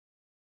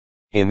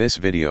In this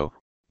video,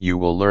 you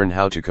will learn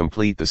how to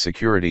complete the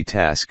security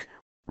task,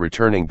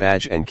 returning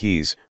badge and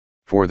keys,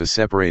 for the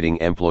separating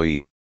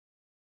employee.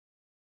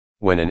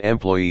 When an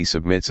employee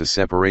submits a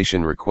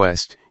separation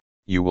request,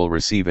 you will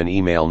receive an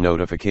email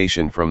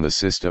notification from the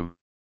system.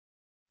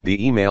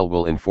 The email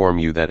will inform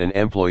you that an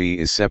employee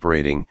is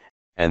separating,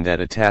 and that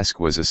a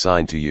task was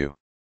assigned to you.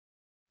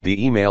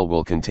 The email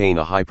will contain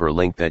a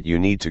hyperlink that you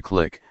need to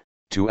click,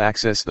 to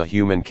access the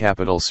Human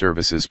Capital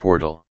Services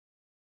portal.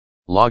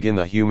 Log in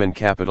the Human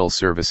Capital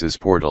Services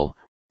portal,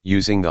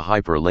 using the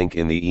hyperlink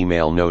in the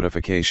email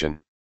notification.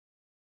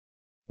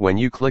 When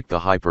you click the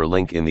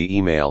hyperlink in the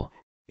email,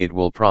 it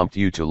will prompt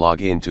you to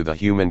log in to the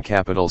Human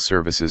Capital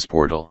Services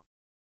portal.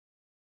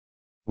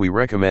 We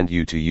recommend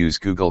you to use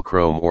Google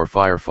Chrome or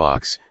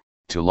Firefox,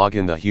 to log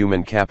in the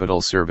Human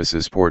Capital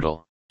Services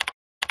portal.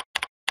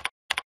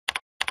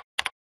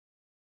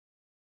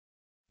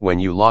 When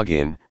you log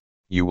in,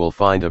 you will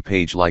find a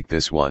page like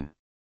this one.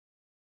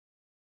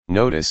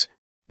 Notice,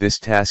 this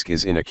task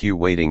is in a queue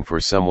waiting for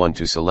someone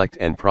to select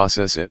and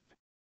process it.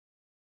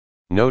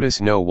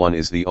 Notice no one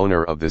is the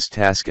owner of this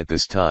task at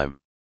this time.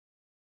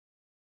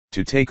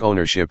 To take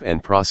ownership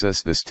and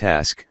process this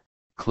task,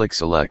 click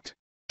Select.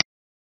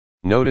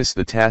 Notice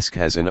the task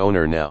has an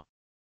owner now.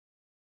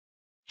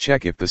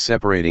 Check if the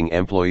separating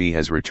employee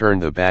has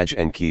returned the badge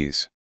and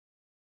keys.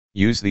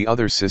 Use the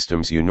other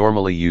systems you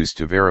normally use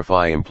to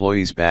verify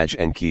employees' badge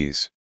and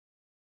keys.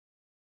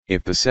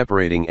 If the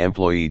separating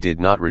employee did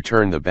not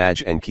return the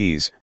badge and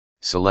keys,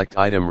 select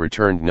Item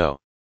Returned No.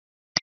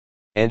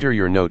 Enter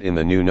your note in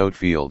the New Note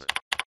field.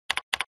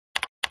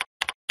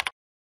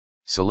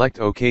 Select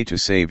OK to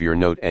save your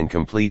note and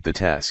complete the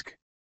task.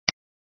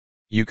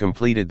 You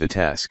completed the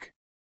task.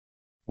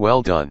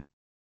 Well done.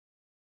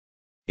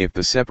 If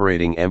the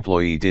separating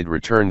employee did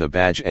return the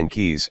badge and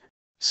keys,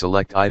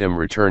 select Item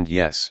Returned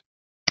Yes.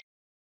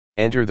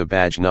 Enter the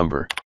badge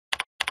number.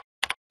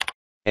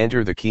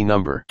 Enter the key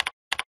number.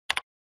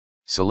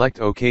 Select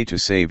OK to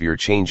save your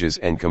changes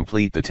and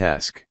complete the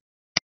task.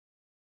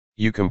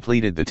 You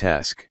completed the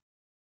task.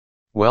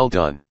 Well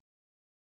done.